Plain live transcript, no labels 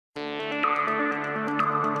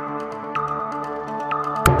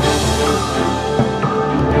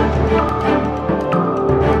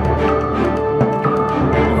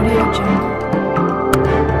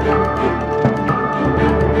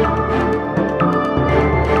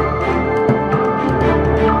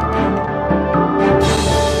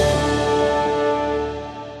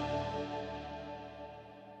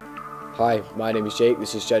Hi, my name is Jake,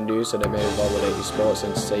 this is Gen News and I'm here with all the latest sports,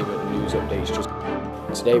 entertainment and news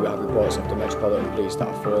updates. Today we have reports of the Metropolitan Police that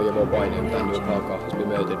a 4-year-old boy named Daniel Parker has been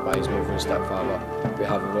murdered by his mother and stepfather. We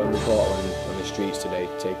have a run reporter on the streets today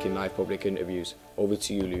taking live public interviews. Over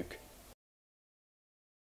to you, Luke.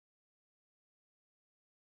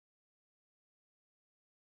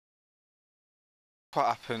 What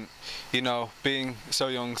happened, being so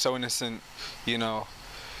young, so innocent, he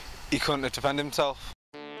couldn't have defended himself.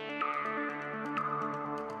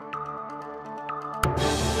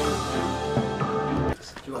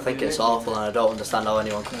 I think it's awful and I don't understand how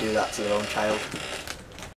anyone could do that to their own child.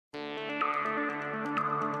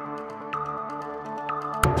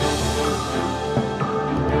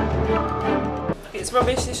 It's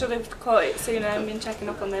rubbish, they should have caught it sooner and been checking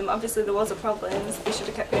up on them. Obviously there was a problem, so they should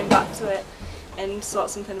have kept going back to it and sort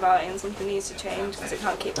something about it, and something needs to change because it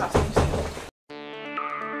can't keep happening.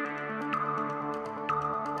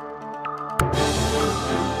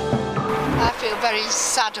 I feel very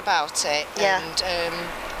sad about it, yeah. And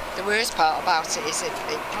the worst part about it is it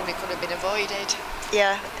probably could have been avoided.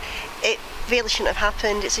 Yeah, it really shouldn't have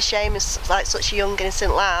happened. It's a shame as such a young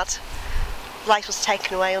innocent lad, life was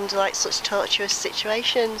taken away under such torturous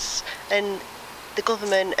situations, and the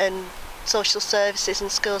government and social services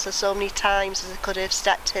and schools have so many times as they could have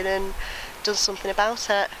stepped in and done something about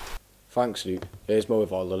it. Thanks, Luke. Here's Mo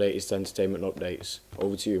with all the latest entertainment updates.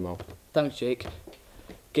 Over to you, Mo. Thanks, Jake.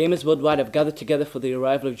 Gamers worldwide have gathered together for the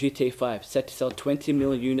arrival of GTA 5, set to sell 20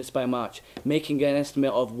 million units by March, making an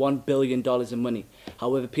estimate of $1 billion in money.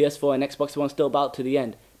 However, PS4 and Xbox One still bout to the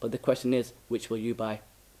end, but the question is, which will you buy?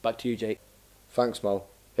 Back to you, Jake. Thanks, Mo.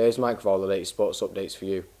 Here's Mike with all the latest sports updates for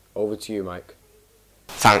you. Over to you, Mike.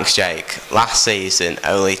 Thanks, Jake. Last season,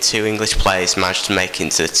 only 2 English players managed to make it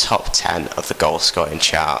into the top 10 of the goal-scoring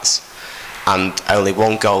charts, and only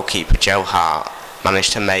 1 goalkeeper, Joe Hart,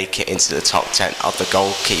 managed to make it into the top 10 of the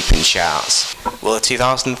goalkeeping charts. Will the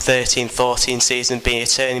 2013-14 season be a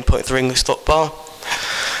turning point for English football?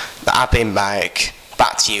 I've been Mike.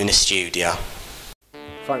 Back to you in the studio.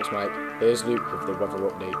 Thanks, Mike. Here's Luke with the weather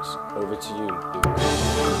updates. Over to you,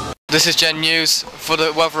 Luke. This is Gen News for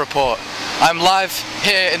the weather report. I'm live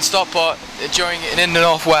here in Stockport in the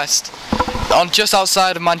northwest, just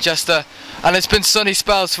outside of Manchester, and it's been sunny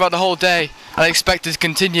spells throughout the whole day, and I expect it to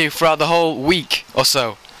continue throughout the whole week or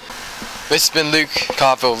so. This has been Luke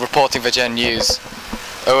Carville reporting for Gen News.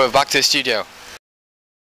 Over, back to the studio.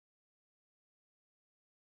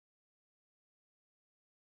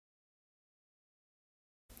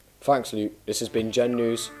 Thanks, Luke. This has been Gen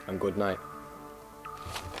News, and good night.